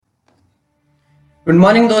Good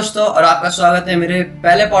morning दोस्तों, और आपका स्वागत है मेरे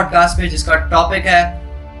पहले पॉडकास्ट पे जिसका टॉपिक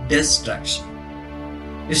है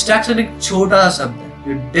डिस्ट्रैक्शन। डिस्ट्रैक्शन एक छोटा सा शब्द है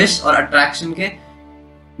जो डिस और अट्रैक्शन के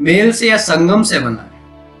मेल से या संगम से बना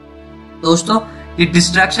है। दोस्तों, ये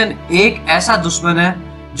डिस्ट्रैक्शन एक ऐसा दुश्मन है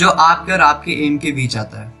जो आपके और आपके एम के बीच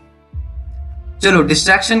आता है। चलो,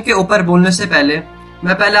 डिस्ट्रैक्शन के ऊपर बोलने से पहले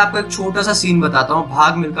मैं आपको एक छोटा सा सीन बताता हूँ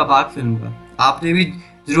भाग मिल्खा भाग फिल्म का। आपने भी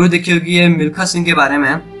जरूर देखी होगी, ये मिल्खा सिंह के बारे में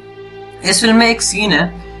है। इस फिल्म में एक सीन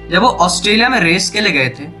है जब वो ऑस्ट्रेलिया में रेस के लिए गए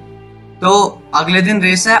थे, तो अगले दिन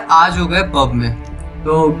रेस है, आज हो गए पब में।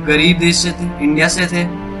 तो गरीब देश से थे, इंडिया से थे,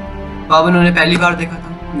 पब उन्होंने पहली बार देखा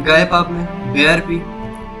था, गए पब में, बियर पी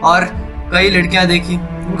और कई लड़कियां देखी,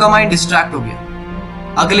 उनका माइंड डिस्ट्रैक्ट हो गया।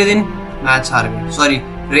 अगले दिन मैच हार गए, सॉरी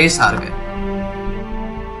रेस हार गए।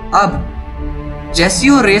 अब जैसी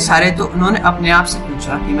वो रेस हारे तो उन्होंने अपने आप से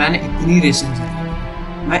पूछा कि मैंने इतनी रेसें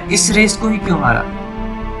जीती, मैं इस रेस को ही क्यों हारा।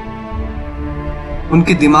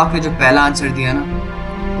 उनके दिमाग में जो पहला आंसर दिया ना,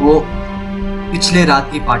 वो पिछले रात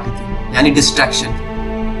की पार्टी थी, यानी डिस्ट्रैक्शन।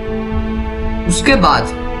 उसके बाद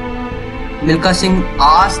मिल्खा सिंह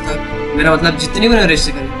आज तक, मेरा मतलब जितनी भी रेस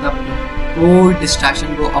करी तब कोई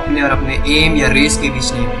डिस्ट्रैक्शन को अपने और अपने एम या रेस के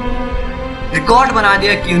बीच नहीं, रिकॉर्ड बना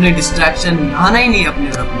दिया कि उन्हें डिस्ट्रैक्शन आना ही नहीं अपने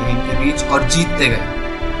और अपने एम के बीच, और जीतते गए।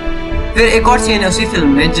 फिर एक और सीन है उसी फिल्म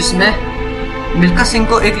में जिसमें मिल्खा सिंह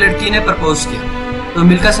को एक लड़की ने प्रपोज किया, तो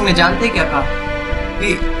मिल्खा सिंह ने जानते क्या कहा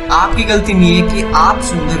कि आपकी गलती नहीं है कि आप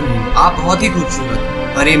सुंदर नहीं, आप बहुत ही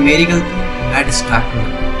खूबसूरत, और ये मेरी गलती है, मैं डिस्ट्रैक्ट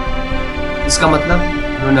हूं। इसका मतलब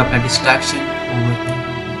उन्होंने अपना डिस्ट्रैक्शन ओवरकम।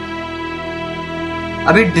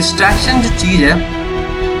 अभी डिस्ट्रैक्शन जो चीज है,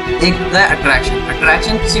 एक है अट्रैक्शन।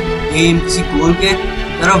 अट्रैक्शन किसी एम, किसी गोल के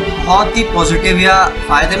तरफ बहुत ही पॉजिटिव या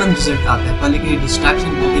फायदेमंद रिजल्ट आता है, पर लेकिन डिस्ट्रैक्शन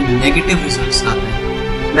बहुत ही नेगेटिव रिजल्ट्स आते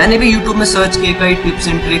हैं। मैंने भी यूट्यूब में सर्च किए कई टिप्स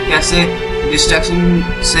एंड ट्रिक कैसे डिस्ट्रैक्शन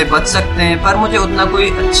से बच सकते हैं, पर मुझे उतना कोई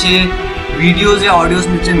अच्छे वीडियोस या ऑडियोस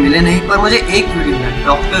मुझे मिले नहीं। पर मुझे एक वीडियो मिला,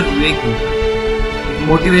 doctor Vivek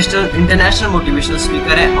motivational, international motivational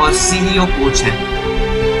speaker है और सीईओ कोच है।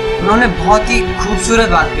 उन्होंने बहुत ही खूबसूरत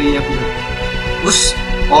बात कही है उस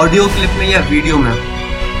ऑडियो क्लिप में या वीडियो में।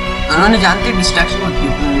 उन्होंने जानते डिस्ट्रैक्शन को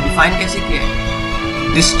डिफाइन कैसे किया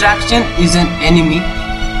है। Distraction is an enemy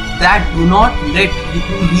that do not let you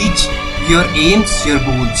to reach your AIIMS, your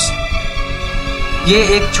goals. ये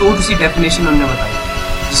एक छोटी सी डेफिनेशन उन्होंने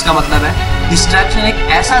बताई, जिसका मतलब है डिस्ट्रैक्शन एक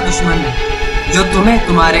ऐसा दुश्मन है जो तुम्हें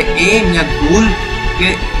तुम्हारे एम या गोल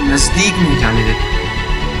के नजदीक नहीं जाने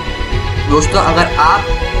देता। दोस्तों, अगर आप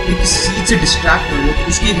किसी चीज से डिस्ट्रैक्ट हो रहे हो तो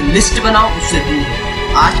उसकी एक लिस्ट बनाओ, उससे दूर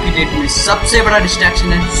हो। आज की डेट में सबसे बड़ा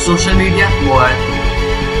डिस्ट्रैक्शन है सोशल मीडिया। वो है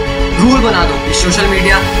रूल बना दो कि सोशल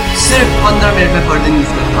मीडिया सिर्फ 15 मिनट में पर दिन यूज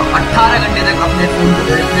करूंगा, 18 घंटे तक अपने फोन को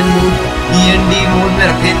एयरप्लेन मोड, DND मोड में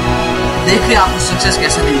रखें। देखिए आपको सक्सेस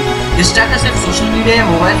कैसे मिलेगी। डिस्ट्रैक्शन सिर्फ सोशल मीडिया या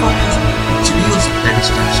मोबाइल फोन कुछ भी हो सकता है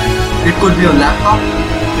distraction. It could be your laptop,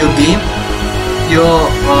 your game, your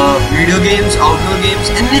video games, outdoor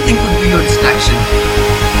games, anything could be your distraction.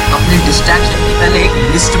 अपने डिस्ट्रैक्शन की पहले एक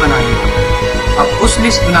लिस्ट बनानी है। अब उस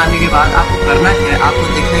लिस्ट बनाने के बाद आपको करना क्या है, आपको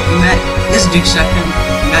देखना है कि मैं इस डिस्ट्रैक्टिव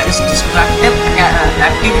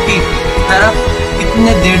एक्टिविटी की तरफ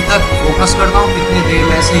कितने देर तक फोकस करता हूँ, कितने देर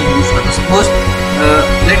में इसे यूज करता हूँ। Suppose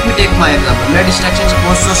let me take my example, मैं डिस्ट्रैक्शन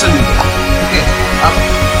सपोज सोशल मीडिया, ठीक है। अब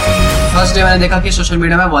फर्स्ट डे मैंने देखा कि सोशल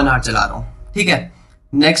मीडिया में 1 आवर चला रहा हूँ, ठीक है।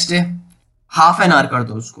 Next day half an hour कर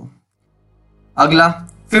दो उसको, अगला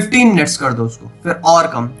 15 मिनट्स कर दो उसको, फिर और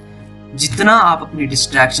कम। जितना आप अपनी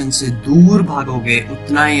डिस्ट्रैक्शन से दूर भागोगे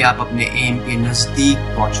उतना ही आप अपने एम के नजदीक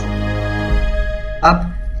पहुंचोगे। अब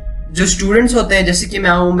जो स्टूडेंट्स होते हैं, जैसे कि मैं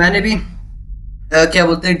हूं, मैंने भी क्या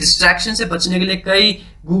बोलते हैं डिस्ट्रैक्शन से बचने के लिए कई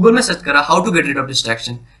गूगल में सर्च करा how to get rid of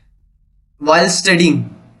distraction while studying.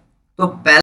 तो